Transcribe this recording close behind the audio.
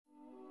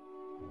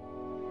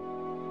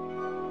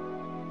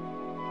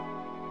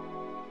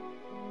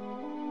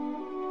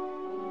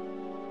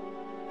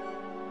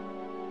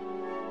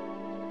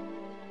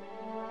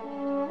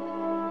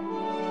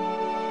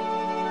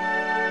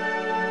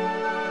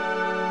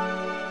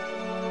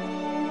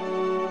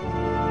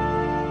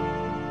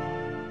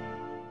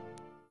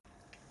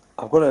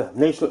got a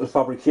nice little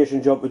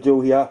fabrication job to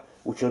do here,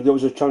 which will give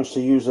us a chance to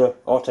use the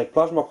Artec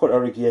plasma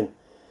cutter again.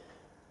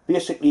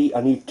 Basically,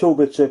 I need 2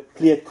 bits of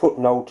plate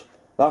cutting out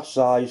that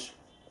size.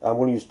 I'm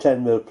going to use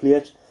 10mm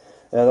plate.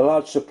 The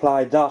lad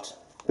supplied that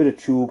bit of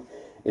tube,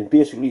 and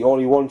basically all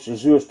he wants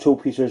is those 2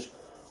 pieces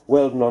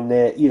welding on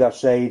there either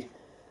side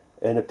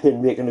and a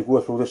pin making it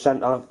go through the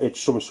centre. It's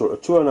some sort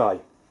of turn eye.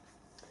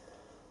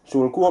 So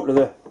we'll go up to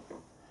the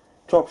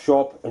top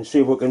shop and see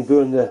if we can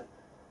burn the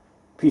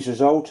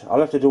pieces out. I'll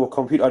have to do a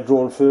computer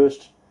drawing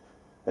first,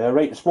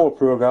 write a small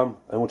program,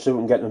 and we'll see if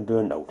we can get them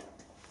burned out.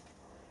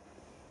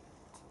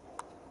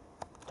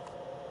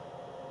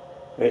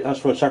 Right,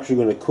 that's what it's actually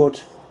going to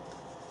cut.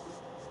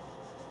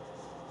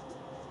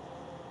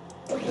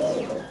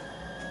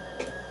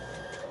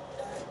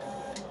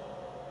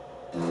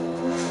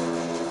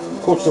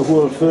 Cuts the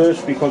hole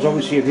first, because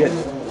obviously if you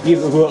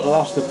leave the hole to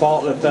last, the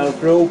part will fell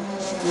through.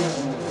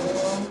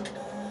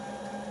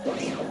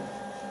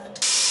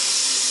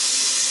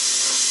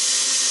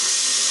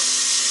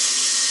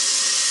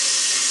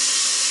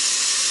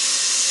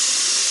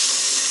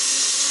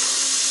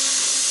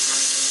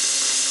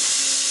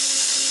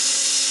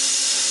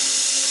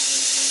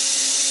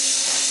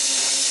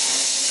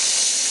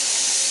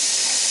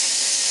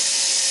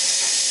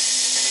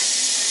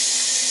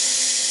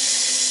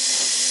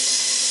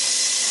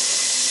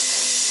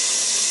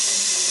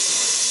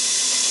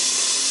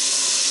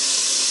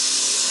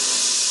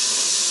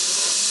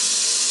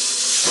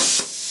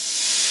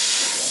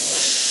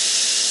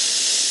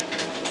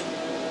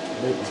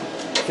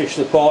 Fish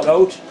the part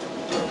out.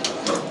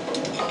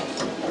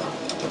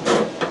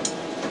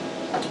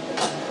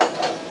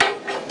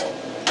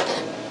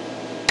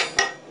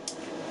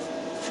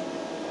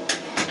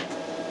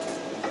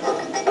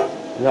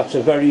 And that's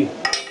a very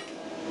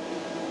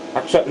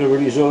acceptable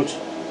result.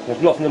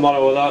 There's nothing the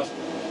matter with that.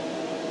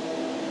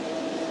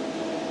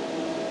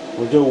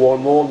 We'll do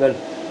one more and then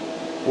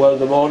weld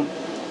them on.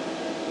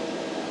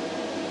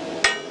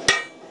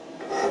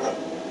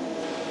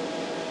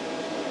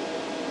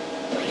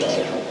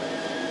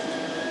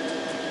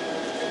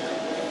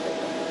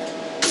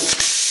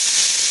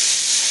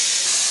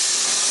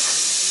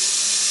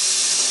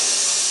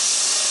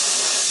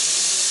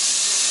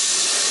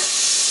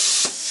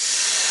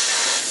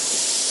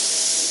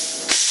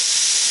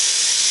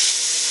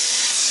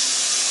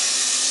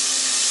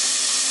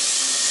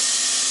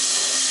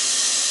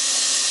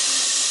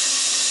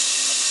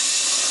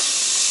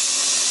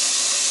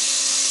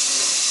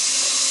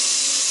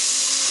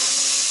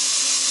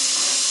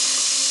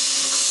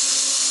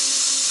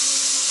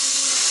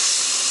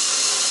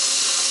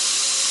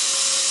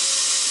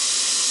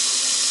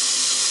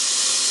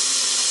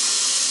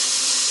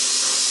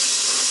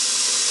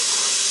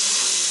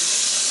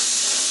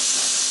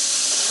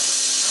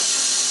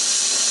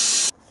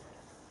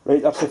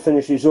 Right, that's the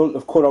finished result.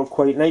 They've cut out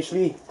quite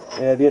nicely.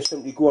 They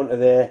simply go onto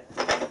there,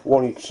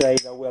 one each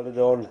side. I welded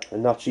on,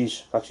 and that's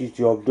his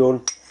job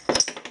done.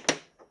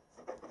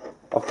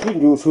 I've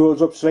cleaned those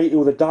holes up slightly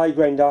with a die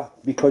grinder,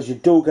 because you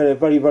do get a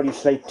very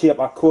slight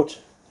taper cut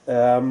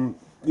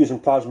using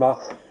plasma.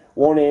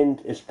 One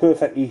end is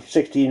perfectly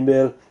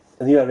 16mm,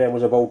 and the other end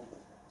was about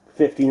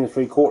 15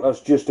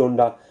 3/4, just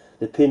under.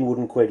 The pin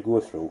wouldn't quite go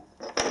through.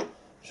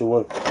 So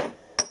we'll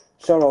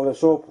set all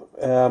this up.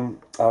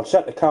 I'll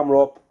set the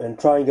camera up and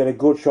try and get a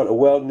good shot of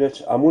welding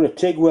it. I'm going to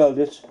TIG weld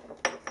it,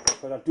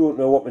 but I don't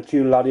know what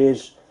material that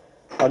is.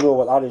 I know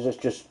what that is. It's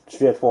just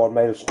straightforward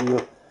mild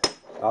steel.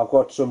 I've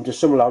got some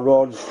dissimilar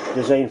rods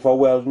designed for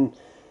welding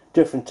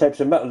different types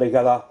of metal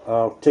together, and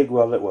I'll TIG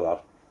weld it with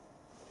that.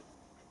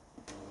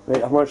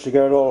 Right, I've managed to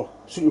get it all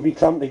suitably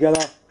clamped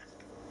together.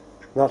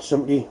 That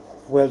simply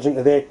welds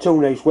into there.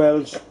 2 nice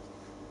welds.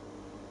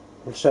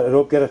 We'll set it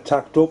up, get it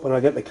tacked up, and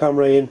I'll get the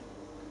camera in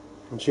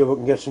and see if we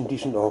can get some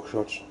decent arc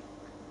shots.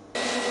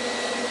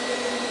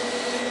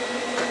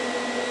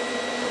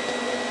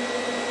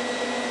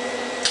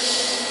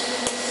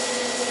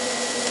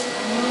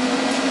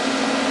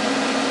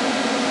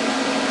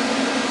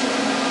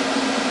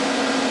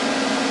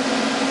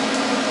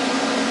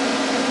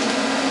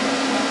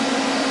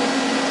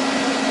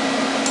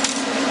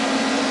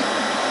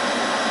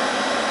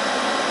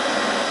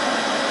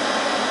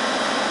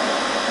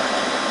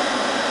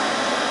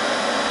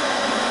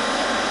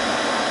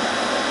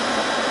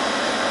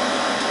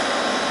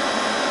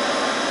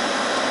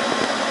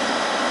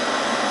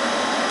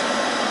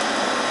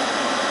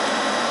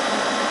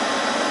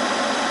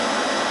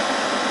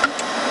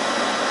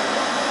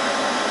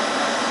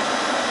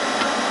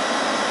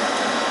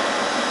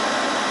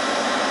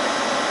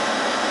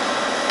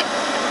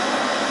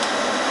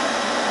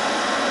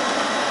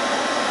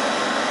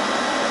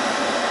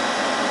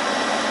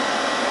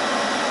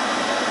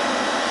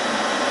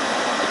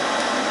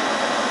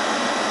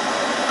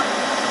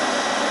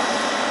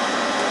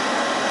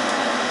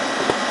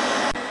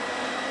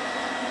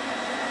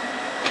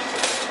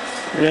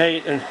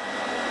 Right, and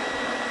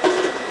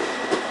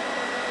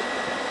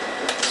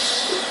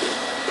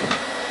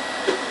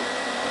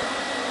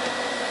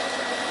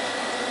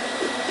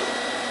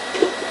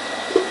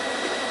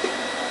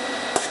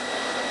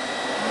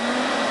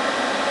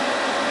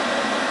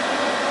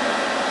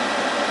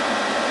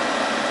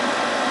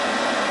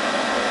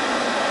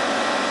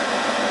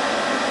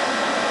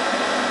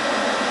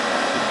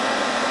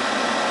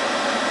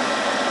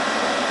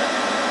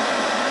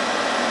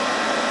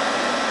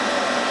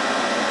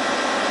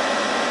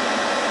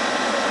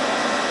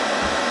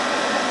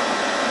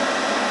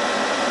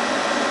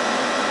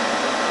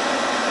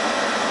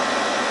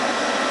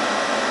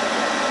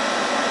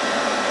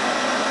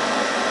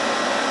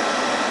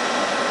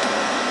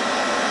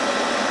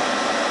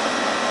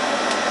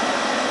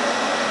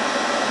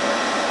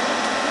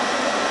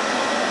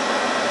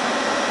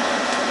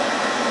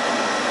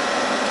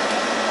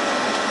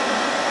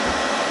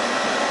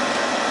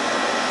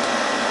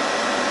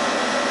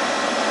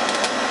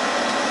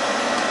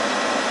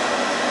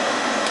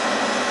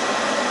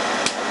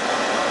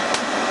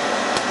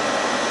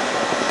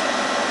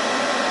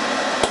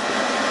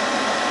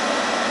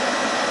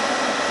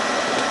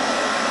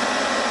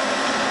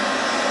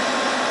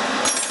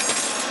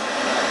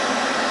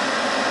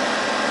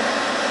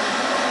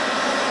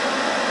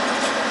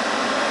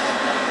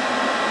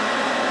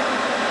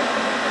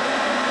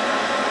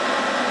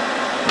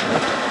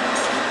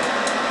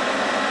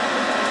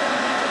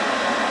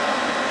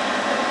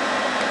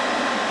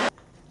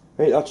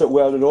Right, that's it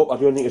welded up. I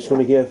don't think it's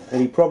going to give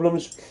any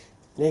problems.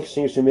 Next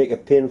thing is to make a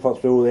pin for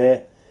through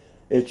there.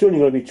 It's only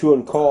going to be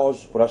 2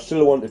 cores, but I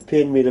still want a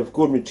pin made of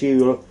good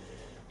material,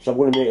 so I'm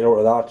going to make it out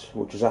of that,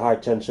 which is a high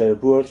tensile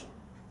bolt.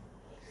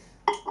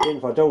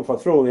 Pin for down for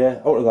through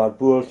there, out of that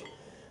bolt,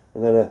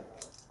 and then a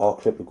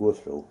R-clip to go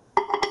through.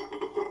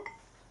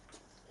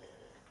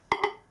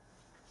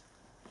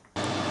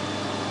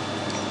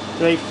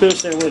 Right,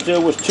 first thing I'm going to do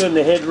was turn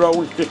the head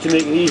round just to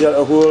make it easier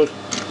to hold.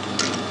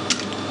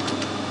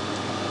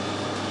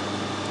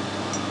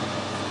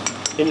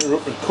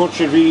 Interrupted cut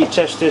should really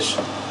test this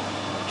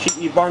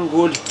cheapy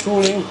Banggood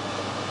tooling.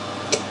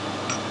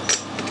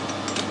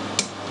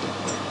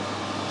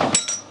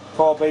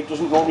 Carbide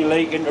doesn't normally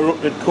like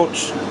interrupted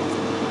cuts,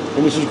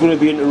 and this is going to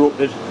be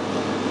interrupted.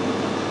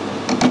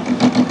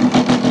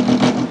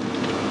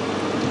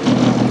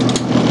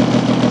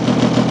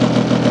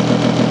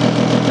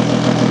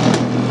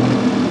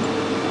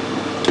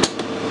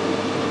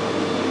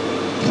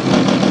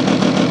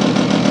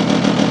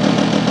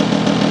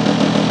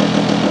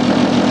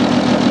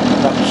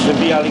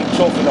 Severely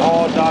tough and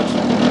hard, that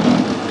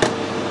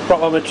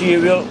proper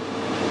material.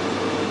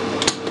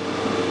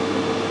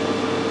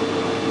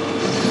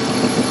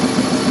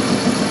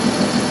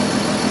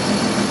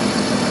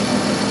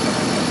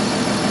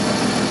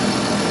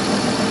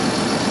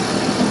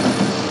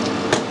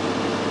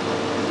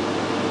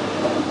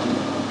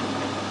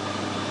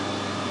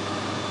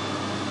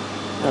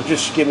 I'll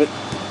just skim it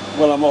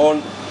while I'm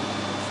on,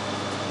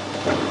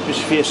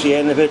 just face the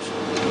end of it.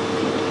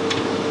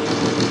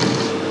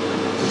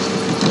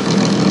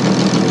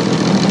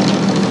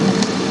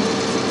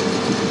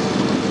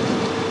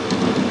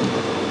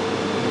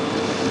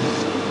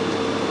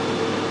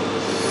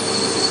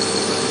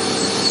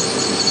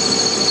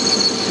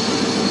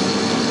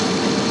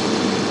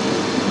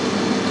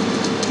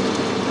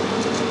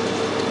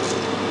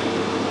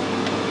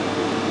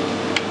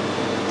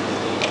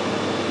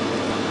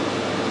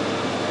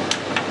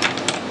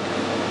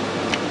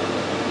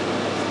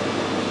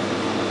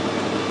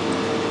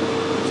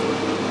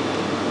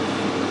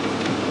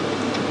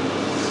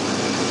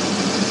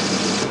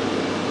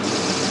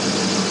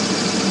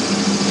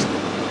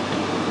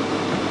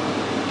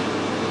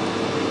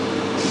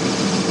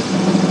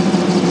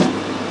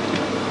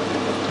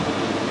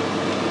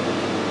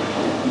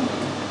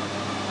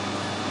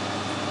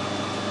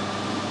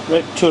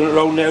 Right, turn it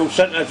around now,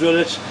 centre drill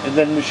it, and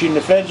then machine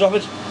the threads off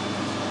it.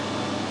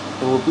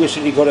 And we've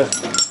basically got a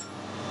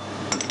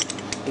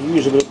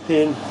usable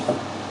pin.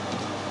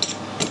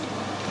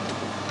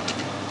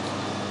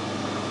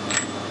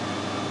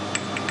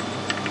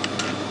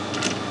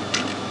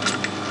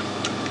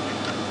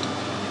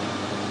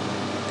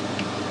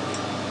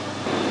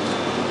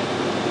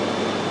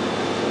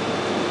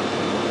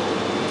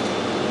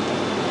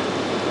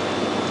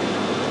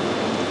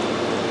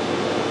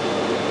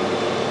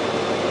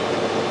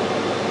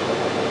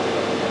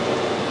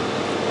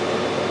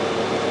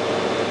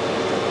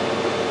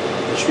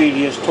 This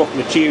really is tough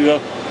material.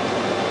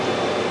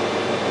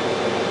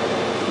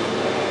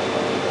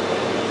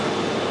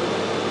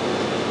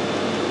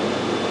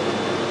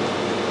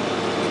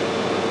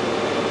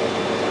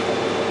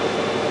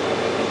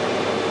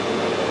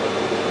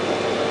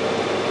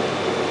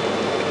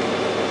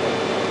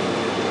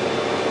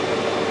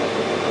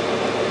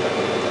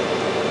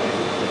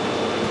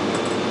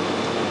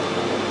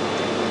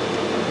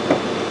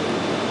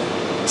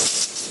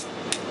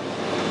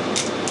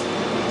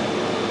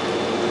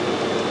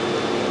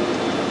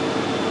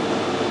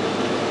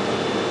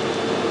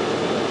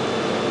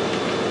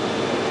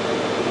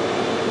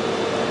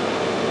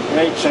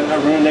 Right, centre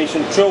really nice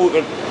and true. We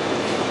can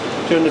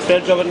turn the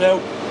threads of it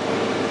now.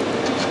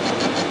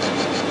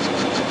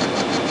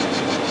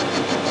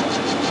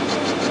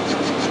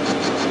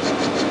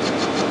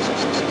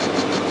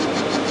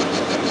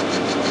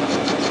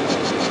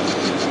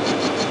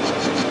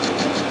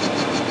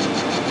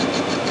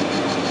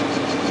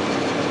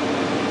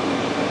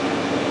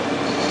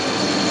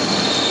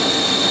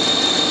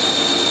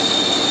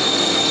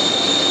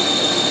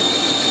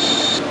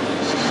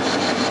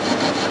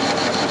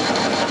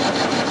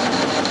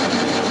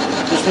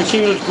 This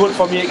material is good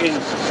for making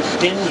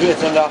pins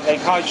with and that, like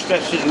high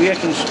stress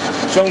situations,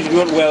 as long as you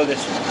don't weld it.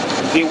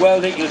 If you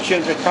weld it, you'll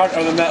change the character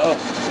of the metal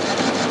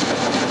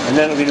and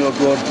then it'll be no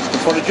good.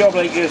 But for a job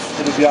like this,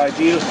 it'll be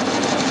ideal.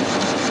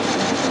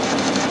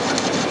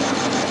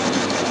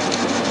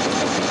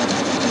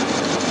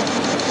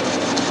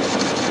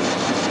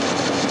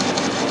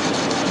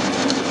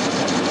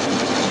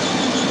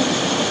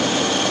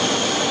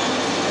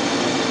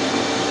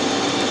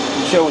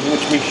 It shows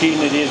which machine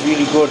it is,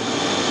 really good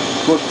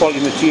quality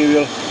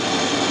material.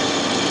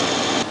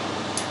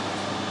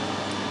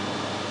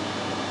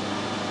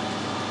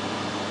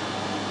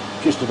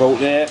 Just about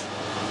there.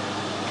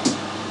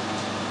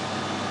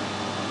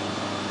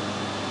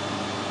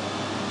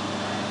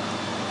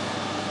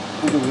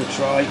 We'll give it a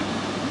try.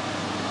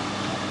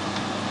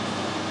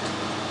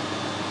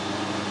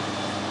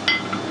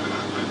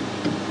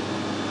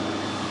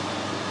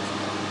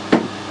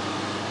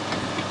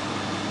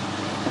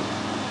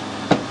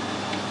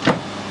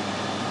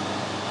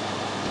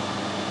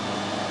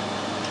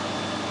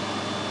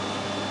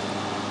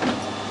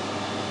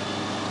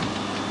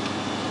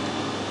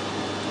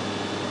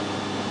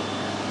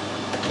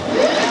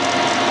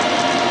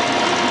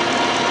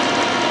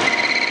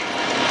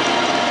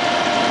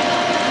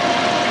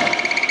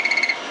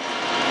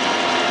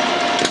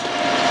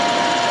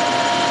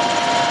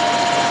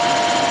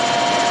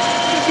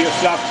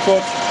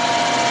 cut.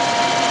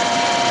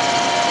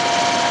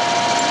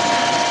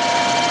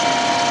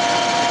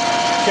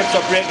 Chips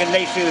are breaking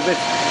nicely with a bit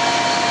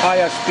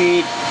higher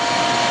speed.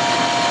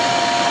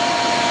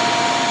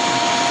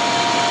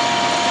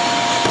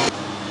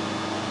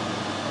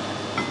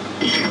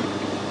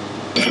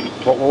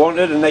 What we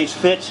wanted, a nice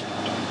fit.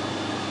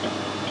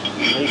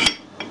 Nice.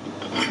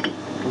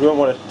 We don't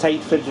want a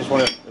tight fit, just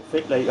want a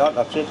fit like that,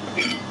 that's it.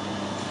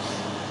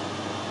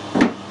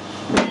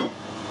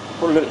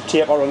 Put a little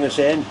taper on this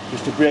end,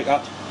 just to break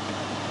that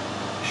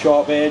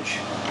sharp edge.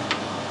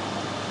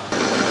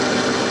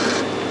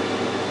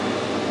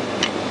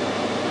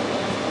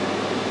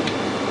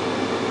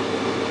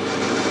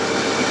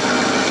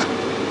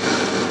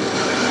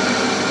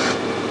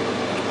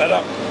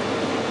 Better.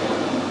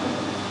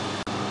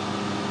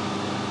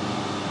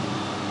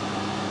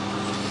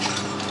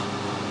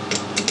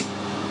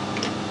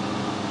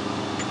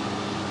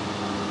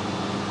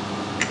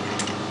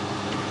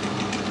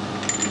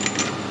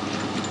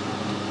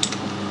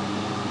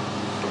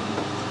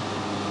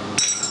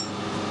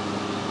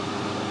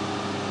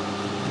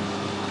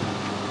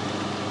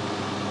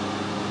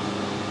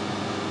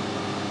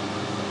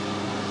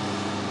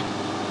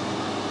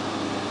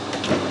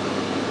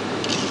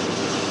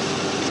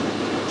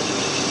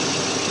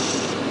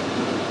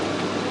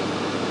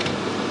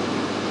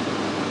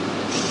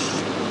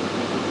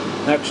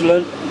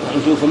 Excellent,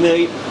 that'll do for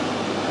me.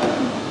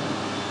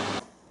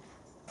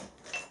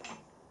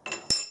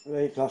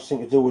 Right, last thing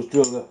to do is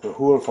drill the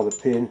hole for the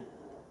pin.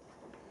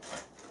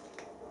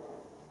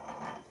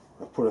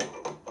 I put a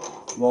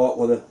mark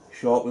with a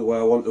sharpie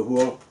where I want the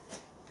hole.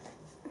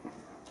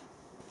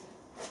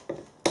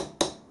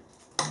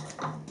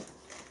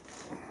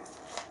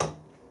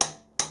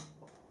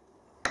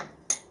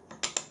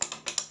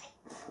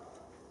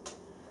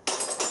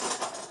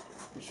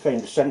 Just find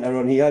the centre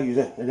on here, use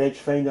an edge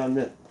finder on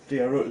the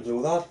arrow to do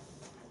that.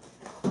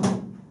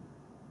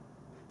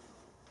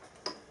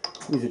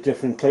 Use a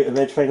different type of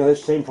edge finder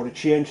this time for a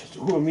change. It's a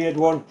homemade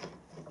one.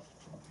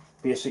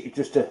 Basically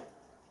just a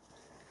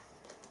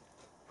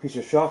piece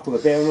of shaft with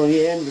a bearing on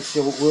the end. Let's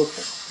see how it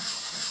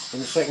works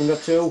in a second or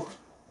two.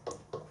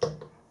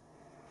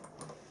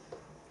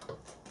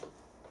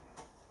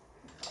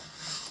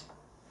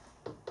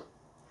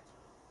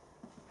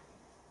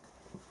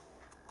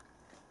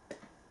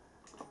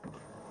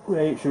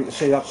 Right, so you can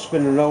see that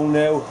spinning around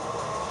now.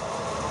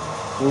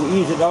 We'll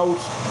ease it out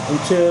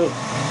until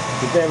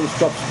the bearing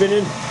stops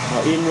spinning,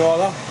 or in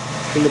rather,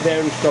 until the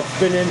bearing stops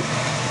spinning.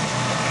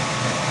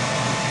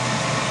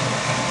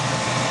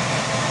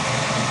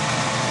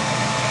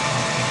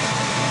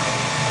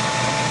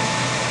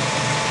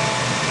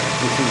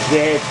 Which is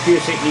there, it's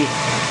basically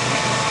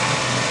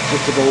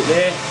just about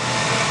there.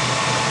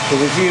 So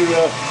the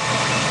zero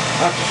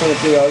axis on the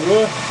do our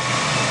row.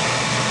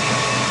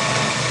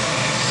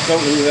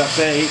 Don't leave that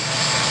there.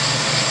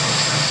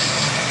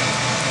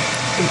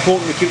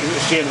 Important to keep it at the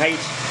same height.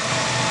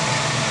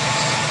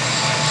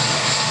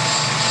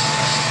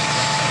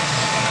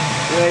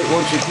 Right,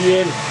 once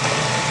again,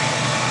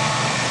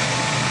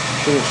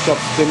 so it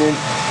stops spinning,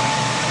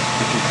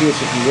 which is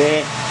basically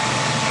there.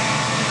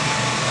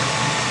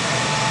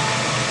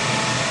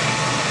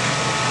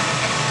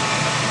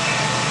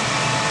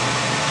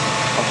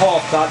 At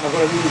half that, I've got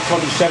a reading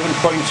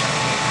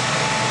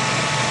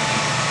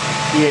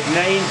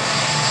 27.89.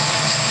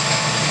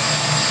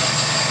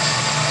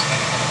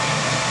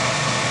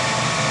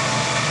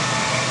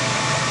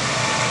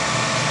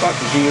 Back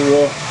to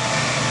zero.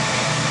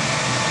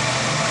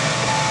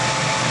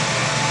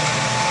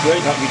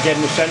 Right, that'll be dead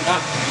in the centre.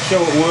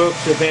 So it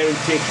works, the bearing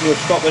takes no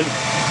stopping.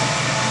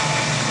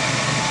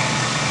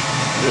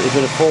 A little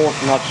bit of force,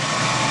 and that's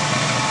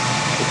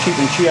the cheap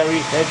and cherry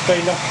edge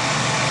finder.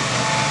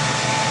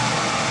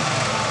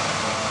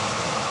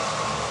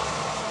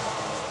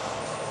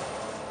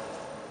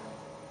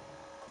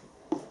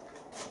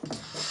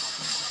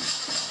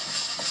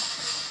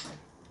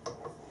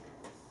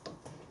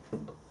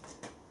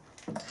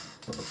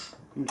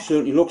 It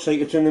certainly looks like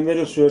it's in the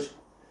middle, so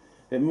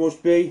it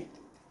must be.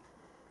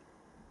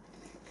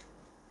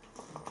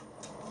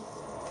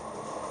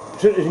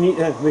 Sometimes you need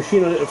to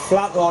machine a little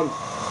flat on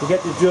to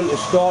get the drill to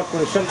start, but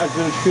the centre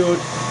drill should.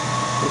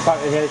 In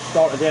fact, it has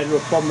started there, no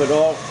problem at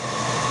all.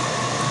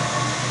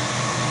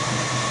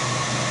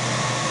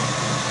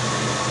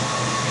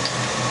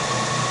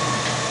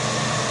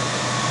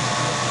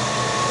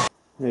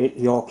 Right,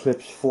 the R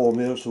clip's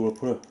 4mm, so we'll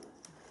put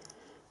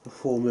a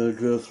 4mm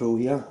drill through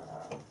here.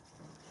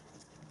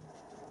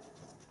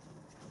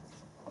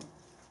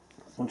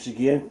 Once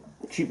again,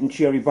 cheap and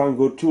cherry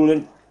Banggood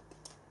tooling.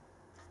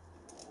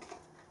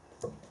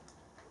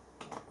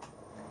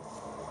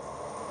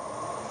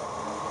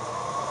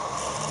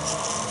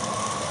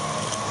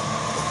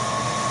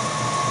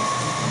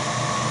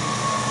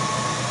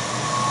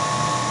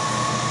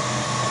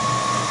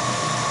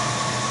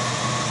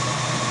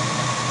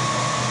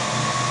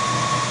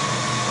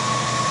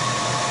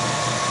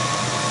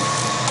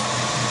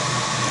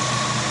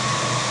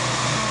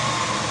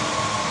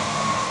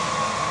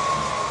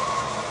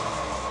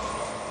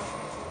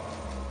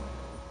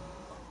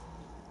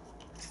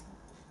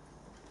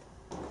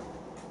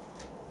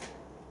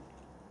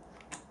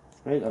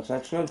 Right, that's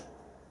excellent.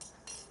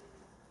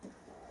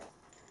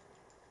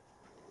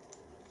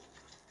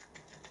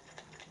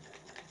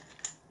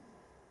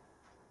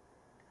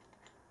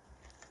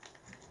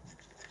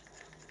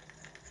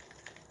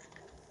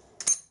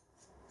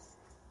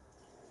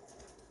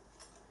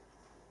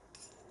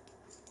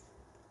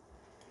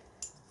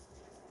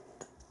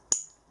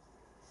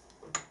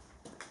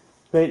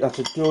 Right, that's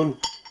it done.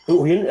 It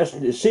will be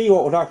interesting to see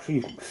what would actually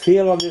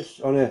fail on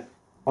this on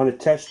a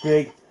test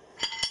rig.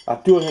 I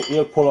don't think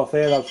they'll pull off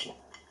there.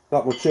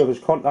 That would serve as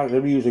contact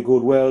to reuse a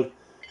good weld.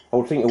 I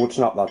would think it would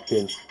snap that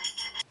pin.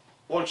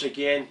 Once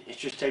again, it's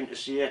just time to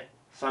say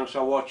thanks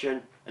for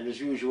watching, and as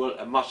usual,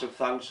 a massive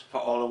thanks for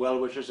all the well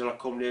wishes that are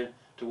coming in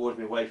towards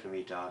my wife and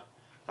me dad.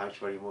 Thanks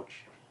very much.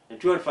 And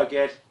don't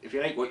forget, if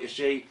you like what you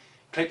see,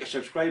 click the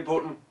subscribe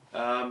button.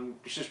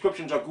 The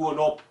subscriptions are going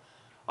up.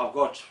 I've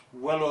got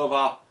well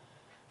over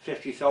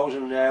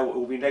 50,000 now. It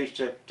would be nice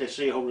to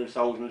see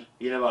 100,000.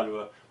 You never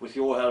know. With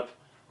your help,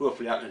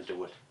 hopefully I can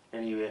do it.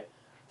 Anyway,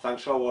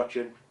 thanks for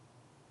watching.